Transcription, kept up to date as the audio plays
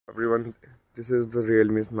Everyone, this is the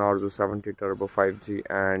realme NARZO 70 Turbo 5G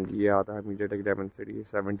and ये आता है MediaTek Dimensity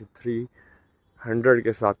 7300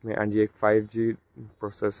 के साथ में। एंड ये एक 5G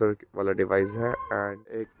प्रोसेसर वाला डिवाइस है एंड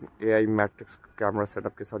एक AI मैट्रिक्स कैमरा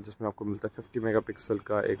सेटअप के साथ, जिसमें आपको मिलता है 50 मेगापिक्सल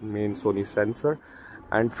का एक main Soni sensor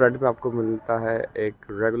and front में आपको मिलता है एक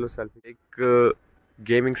रेगुलर सेल्फी। एक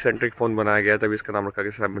गेमिंग सेंट्रिक फ़ोन बनाया गया है, तभी इसका नाम रखा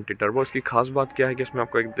गया 70 टर्बो। इसकी खास बात क्या है कि इसमें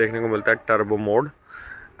आपको एक देखने को मिलता है टर्बो मोड।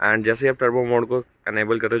 एंड जैसे ही आप टर्बो मोड को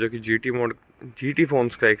अनेबल करें, जो कि जीटी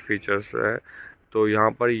फ़ोन्स का एक फीचर्स है, तो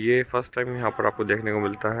यहाँ पर ये फर्स्ट टाइम यहाँ पर आपको देखने को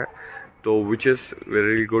मिलता है, तो विच इज़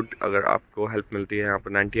वेरी गुड। अगर आपको हेल्प मिलती है यहाँ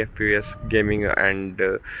पर 90 FPS गेमिंग एंड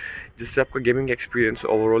जिससे आपका गेमिंग एक्सपीरियंस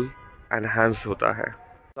ओवरऑल एनहांस होता है।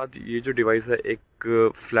 साथ ये जो डिवाइस है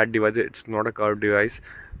एक फ्लैट डिवाइस है, it's not a curve device,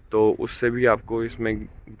 तो उससे भी आपको इसमें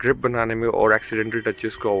ग्रिप बनाने में और एक्सीडेंटल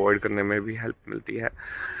टचेस को अवॉइड करने में भी हेल्प मिलती है।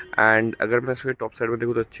 एंड अगर मैं इसमें टॉप साइड में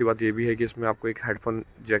देखूँ तो अच्छी बात ये भी है कि इसमें आपको एक हेडफोन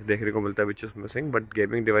जैक देखने को मिलता है which is missing, but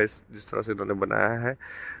gaming device जिस तरह से इन्होंने बनाया है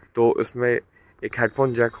तो इसमें एक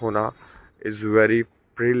हेडफोन जैक होना इज़ वेरी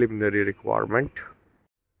प्रिलिमिनरी रिक्वायरमेंट।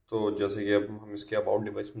 तो जैसे कि अब हम इसके अबाउट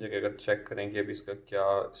डिवाइस में जाकर अगर चेक करें कि अभी इसका क्या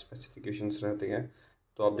स्पेसिफिकेशंस रहती हैं,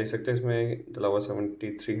 तो आप देख सकते हैं इसमें डला हुआ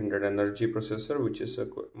 7300 energy processor which is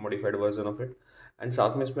modified version of it. And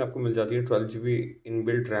साथ में इसमें आपको मिल जाती है 12 GB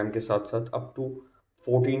इनबिल्ट रैम के साथ साथ up to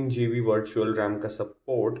 14 GB virtual RAM का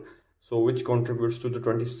support, so which contributes to the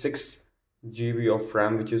 26 GB of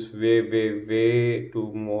RAM which is way way way to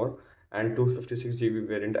more. And 256 GB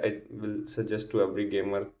variant I will suggest to every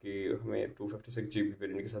gamer कि हमें 256 GB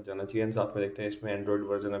variant के साथ जाना चाहिए। And साथ में देखते हैं इसमें एंड्रॉयड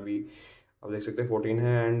वर्जन अभी आप देख सकते हैं 14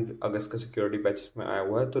 है एंड अगस्त का सिक्योरिटी पैच इसमें आया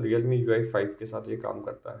हुआ है, तो Realme UI 5 के साथ ये काम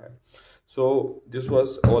करता है। So this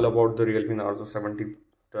was all about the Realme Narzo 70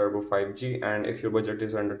 Turbo 5G, and if your budget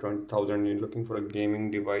is under 20,000 you're looking for a gaming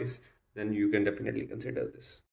device, then you can definitely consider this.